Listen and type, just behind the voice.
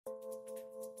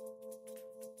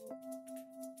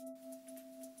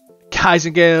Guys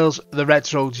and girls, the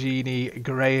Retro Genie,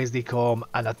 grey as they come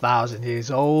and 1,000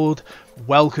 years old.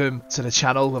 Welcome to the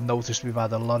channel. I've noticed we've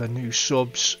had a lot of new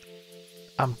subs.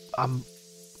 I'm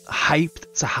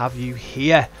hyped to have you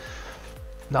here.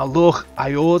 Now look,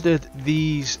 I ordered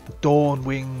these Dawn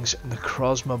Wings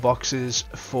Necrozma boxes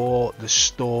for the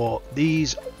store.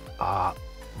 These are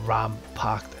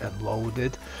ram-packed and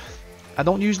loaded. I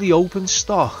don't usually open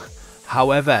stock.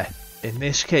 However, in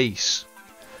this case,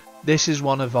 this is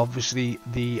one of obviously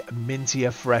the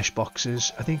mintier fresh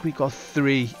boxes. I think we got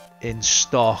 3 in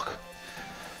stock.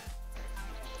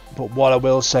 But what I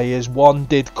will say is one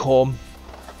did come.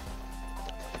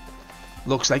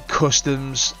 Looks like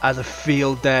customs had a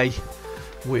field day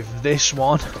with this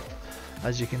one.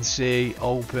 As you can see,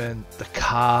 open, the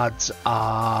cards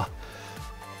are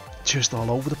just all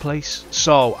over the place.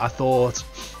 So I thought,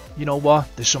 you know what,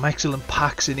 there's some excellent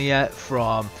packs in here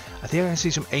from, I think I can see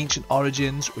some Ancient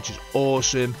Origins, which is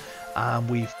awesome, and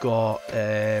we've got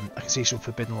I can see some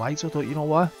Forbidden Lights. I thought, you know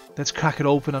what, let's crack it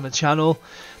open on the channel,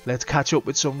 let's catch up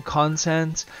with some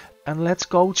content, and let's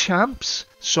go champs.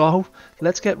 So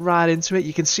let's get right into it.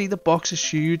 You can see the box is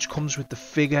huge, comes with the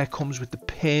figure, comes with the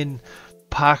pin,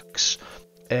 packs,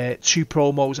 2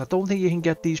 promos. I don't think you can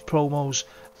get these promos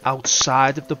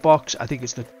outside of the box. I think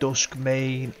it's the Dusk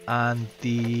Mane and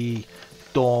the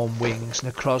Dawn Wings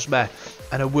Necrozma,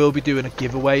 and I will be doing a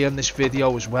giveaway on this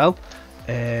video as well.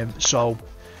 So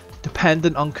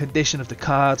dependent on condition of the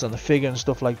cards and the figure and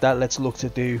stuff like that, let's look to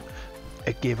do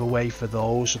a giveaway for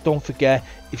those. So don't forget,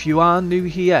 if you are new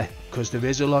here, because there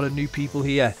is a lot of new people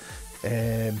here,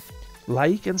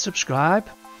 like and subscribe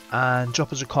and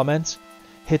drop us a comment,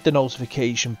 hit the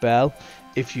notification bell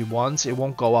if you want. It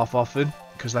won't go off often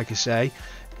because, like I say,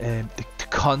 the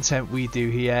content we do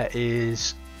here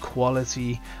is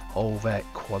quality over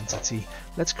quantity.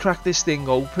 Let's crack this thing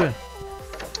open,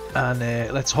 and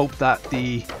let's hope that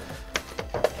the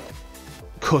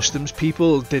customs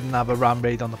people didn't have a ram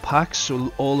raid on the packs,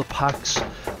 so all the packs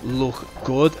look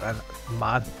good. And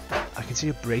man, I can see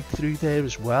a breakthrough there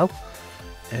as well.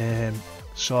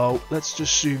 So let's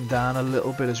just zoom down a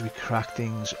little bit as we crack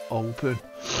things open.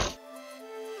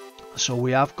 So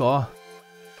we have got,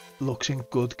 looks in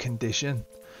good condition,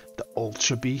 the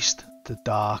Ultra Beast, the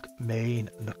Dark Mane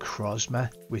Necrozma,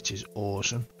 which is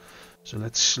awesome. So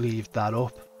let's sleeve that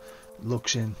up.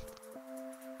 Looks in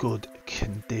good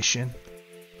condition.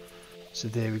 So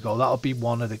there we go, that'll be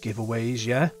one of the giveaways,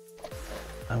 yeah.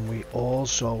 And we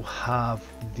also have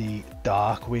the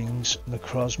Dark Wings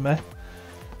Necrozma.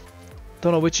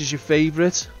 Don't know which is your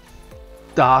favourite,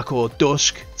 dark or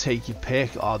dusk, take your pick.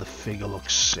 Oh, the figure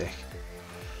looks sick.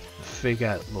 The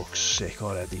figure looks sick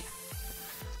already.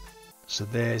 So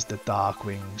there's the Dark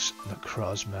Wings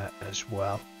Necrozma as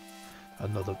well.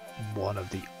 Another one of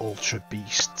the Ultra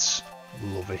Beasts.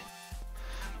 Love it.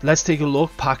 Let's take a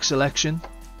look, pack selection.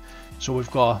 So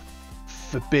we've got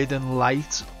Forbidden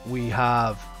Light, we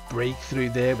have Breakthrough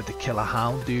there with the Killer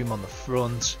Houndoom on the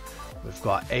front. We've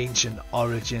got Ancient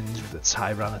Origins with the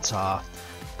Tyranitar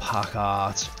pack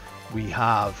art. We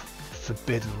have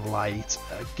Forbidden Light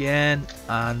again,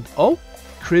 and oh,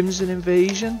 Crimson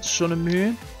Invasion, Sun and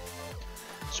Moon.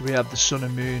 So we have the Sun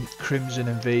and Moon Crimson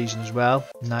Invasion as well.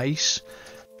 Nice.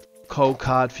 Code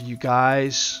card for you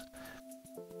guys.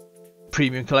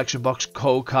 Premium collection box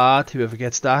code card. Whoever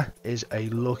gets that is a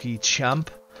lucky champ.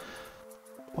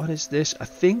 What is this? I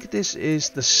think this is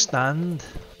the stand.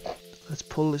 Let's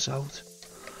pull this out.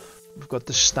 We've got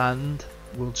the stand.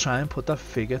 We'll try and put that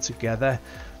figure together.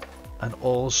 And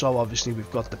also, obviously,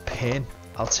 we've got the pin.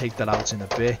 I'll take that out in a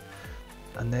bit.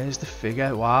 And there's the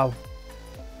figure. Wow.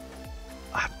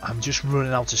 I'm just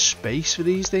running out of space for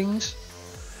these things.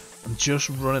 I'm just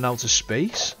running out of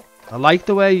space. I like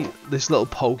the way this little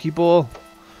Pokeball,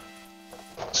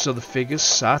 so the figure's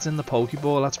sat in the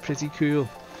Pokeball, that's pretty cool.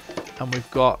 And we've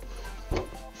got,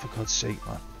 for God's sake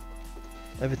man,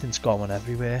 everything's going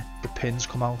everywhere. The pins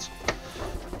come out.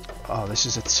 Oh, this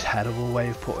is a terrible way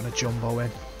of putting a jumbo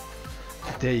in.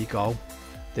 There you go.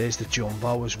 There's the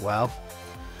jumbo as well.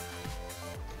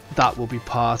 That will be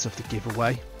part of the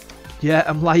giveaway. Yeah,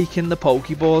 I'm liking the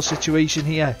Pokeball situation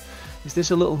here. Is this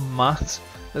a little mat?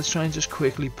 Let's try and just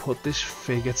quickly put this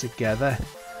figure together.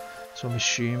 So I'm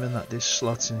assuming that this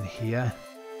slots in here.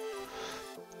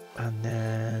 And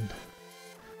then,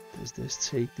 does this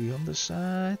take the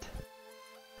underside?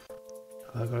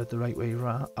 Have I got it the right way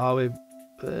around? Oh, have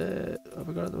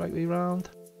I got it the right way around?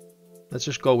 Let's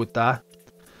just go with that.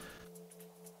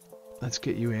 Let's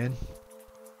get you in.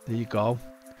 There you go.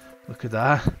 Look at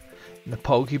that. And the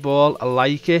Pokeball, I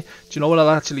like it. Do you know what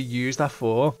I'll actually use that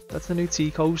for? That's the new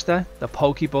tea coaster, the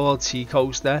Pokeball tea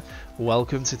coaster.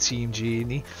 Welcome to Team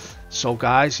Genie. So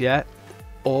guys, yeah,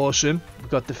 awesome. We've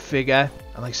got the figure,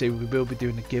 and like I say, we will be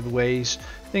doing the giveaways.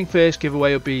 I think first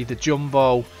giveaway will be the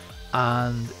Jumbo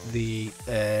and the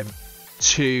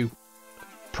 2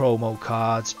 promo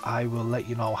cards. I will let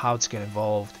you know how to get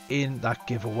involved in that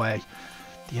giveaway at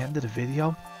the end of the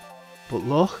video. But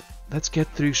look, let's get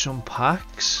through some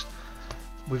packs.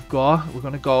 We're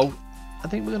gonna go, I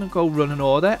think we're gonna go run an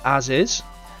order as is.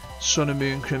 Sun and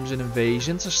Moon Crimson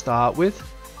Invasion to start with.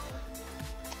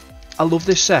 I love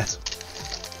this set.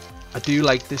 I do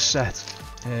like this set.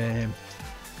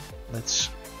 Let's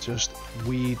just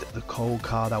weed the code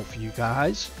card out for you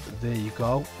guys. There you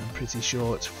go. I'm pretty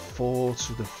sure it's 4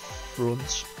 to the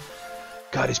front.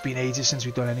 God, it's been ages since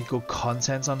we've done any good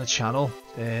content on the channel.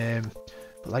 But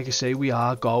like I say, we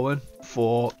are going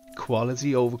for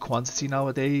quality over quantity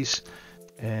nowadays.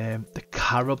 The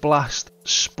Carablast,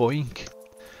 Spoink,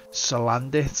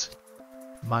 Salandit,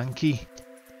 Mankey,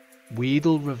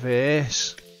 Weedle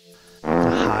Reverse, the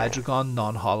Hydreigon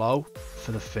non-hollow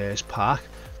for the first pack.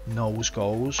 Nose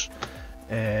goes.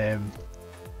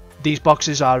 These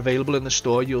boxes are available in the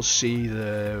store. You'll see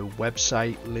the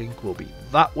website link will be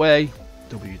that way,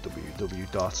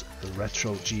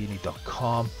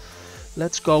 www.theretrogenie.com.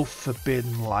 Let's go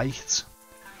Forbidden Light.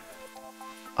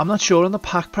 I'm not sure on the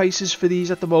pack prices for these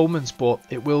at the moment, but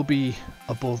it will be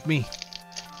above me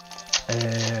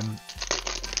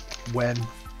when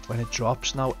it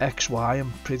drops. Now XY,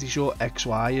 I'm pretty sure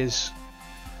XY is,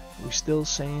 are we still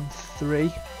saying 3?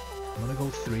 I'm gonna go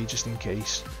 3 just in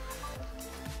case,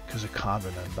 because I can't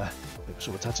remember.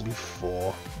 So it's actually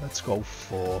 4. Let's go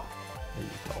 4. There you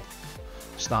go.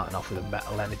 Starting off with a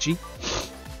Metal Energy.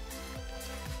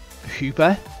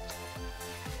 Hooper.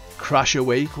 Crash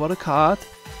Awake, what a card.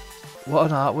 What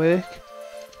an artwork.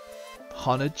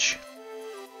 Honage.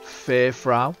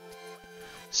 Fairfrau.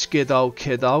 Skiddo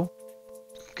Kiddo.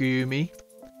 Goomy.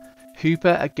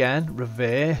 Hooper again,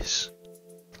 reverse.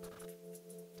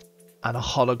 And a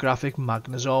holographic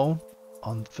Magnezone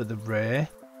on for the rare.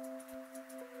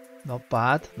 Not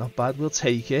bad, not bad. We'll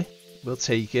take it. We'll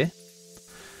take it.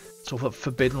 So for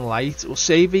Forbidden Light, we'll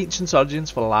save Ancient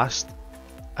Origins for last.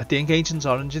 I think Ancient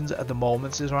Origins at the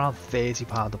moment is around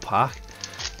 £30 a pack.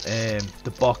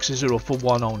 The boxes are up for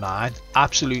 109.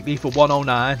 Absolutely, for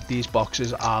 109, these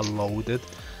boxes are loaded.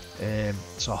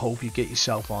 So I hope you get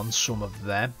yourself on some of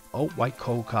them. Oh, white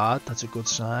code card, that's a good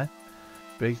sign.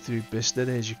 Breakthrough Blister,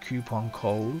 there's your coupon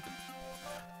code.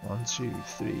 1, 2,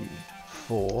 3,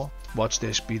 4. Watch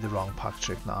this be the wrong pack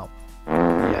trick now.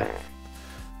 Yeah.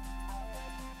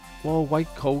 Whoa,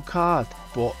 white code card,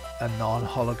 but a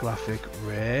non-holographic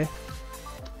rare.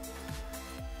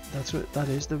 That's what that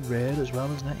is, the rare as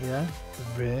well, isn't it? Yeah, the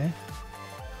rare.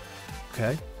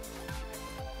 Okay.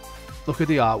 Look at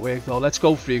the artwork though. Let's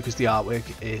go through because the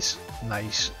artwork is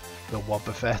nice. The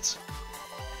Wobbuffet,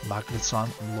 Magneton,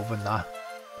 I'm loving that.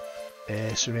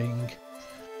 Ursaring.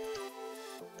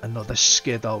 Another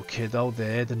Skiddo Kiddo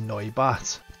there, the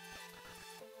Noibat.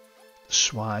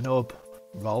 Swinub,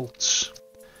 Ralts,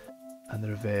 and the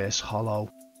reverse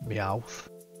hollow Meowth.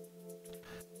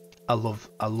 I love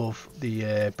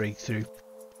the breakthrough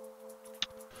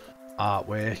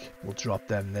artwork. We'll drop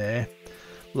them there.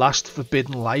 Last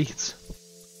Forbidden Light.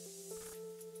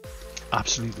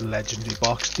 Absolutely legendary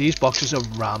box. These boxes are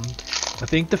rammed. I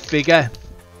think the figure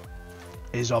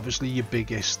is obviously your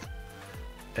biggest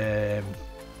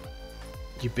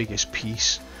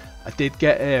piece. I did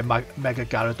get Mega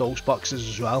Gyarados boxes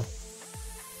as well.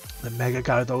 The Mega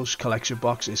Gyarados collection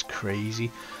box is crazy.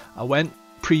 I went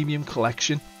premium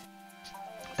collection.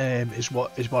 Is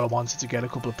what I wanted to get, a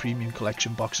couple of premium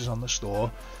collection boxes on the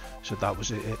store. So that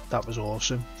was it. That was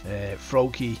awesome.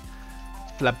 Froakie,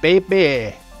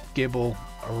 Flabébé, Gibble,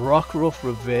 Rockruff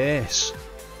reverse,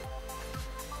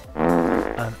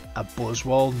 and a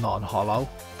Buzzwole non-hollow.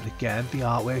 But again, the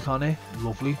artwork on it,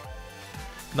 lovely.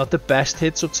 Not the best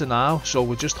hits up to now, so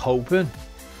we're just hoping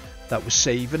that we're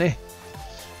saving it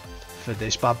for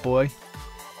this bad boy.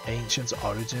 Ancient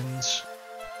Origins.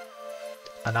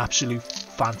 An absolute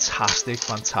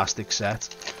fantastic set.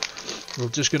 We're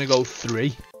just going to go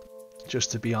 3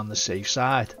 just to be on the safe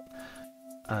side,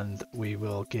 and we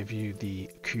will give you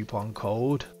the coupon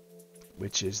code,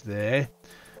 which is there.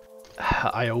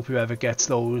 I hope whoever gets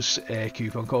those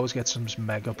coupon codes gets some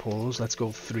mega pulls. Let's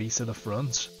go 3 to the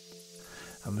front,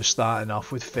 and we're starting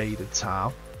off with Faded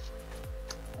Town,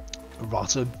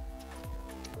 Rotom,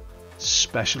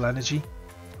 Special Energy,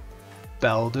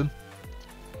 Beldum,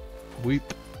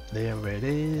 Whoop, there it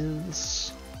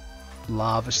is,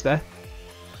 Larvester,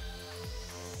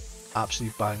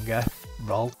 absolute banger.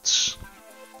 Ralts.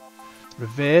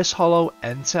 Reverse Hollow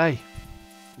Entei,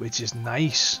 which is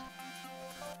nice.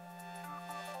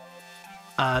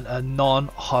 And a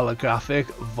non-holographic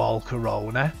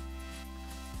Volcarona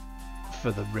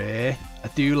for the rare. I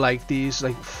do like these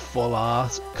like full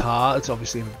art cards.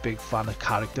 Obviously I'm a big fan of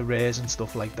character rares and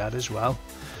stuff like that as well.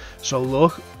 So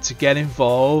look, to get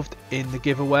involved in the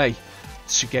giveaway,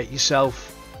 to get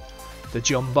yourself the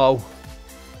Jumbo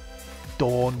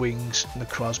Dawn Wings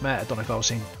Necrozma. I don't know if I was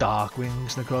saying Dark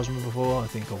Wings Necrozma before, I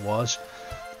think I was.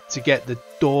 To get the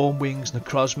Dawn Wings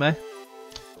Necrozma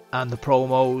and the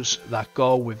promos that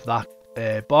go with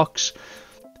that box,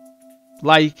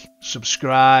 like,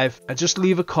 subscribe, and just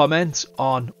leave a comment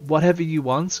on whatever you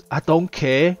want. I don't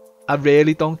care. I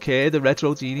really don't care. The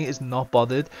Retro Genie is not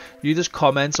bothered. You just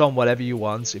comment on whatever you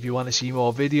want. If you want to see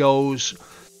more videos,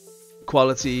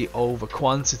 quality over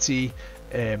quantity.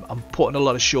 I'm putting a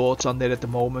lot of shorts on there at the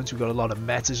moment. We've got a lot of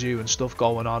MetaZoo and stuff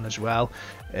going on as well.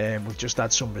 We've just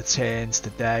had some returns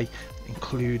today,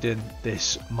 including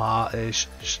this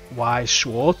Y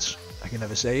Schwartz, I can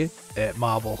never say it,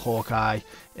 Marvel Hawkeye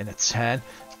in a 10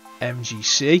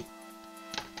 MGC.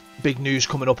 Big news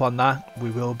coming up on that.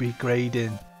 We will be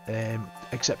grading,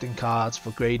 accepting cards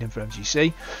for grading for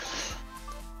MGC.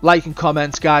 Like and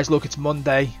comments, guys. Look, it's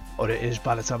Monday, or it is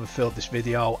by the time I filmed this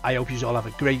video. I hope you all have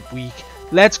a great week.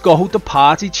 Let's go to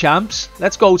party, champs.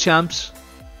 Let's go, champs.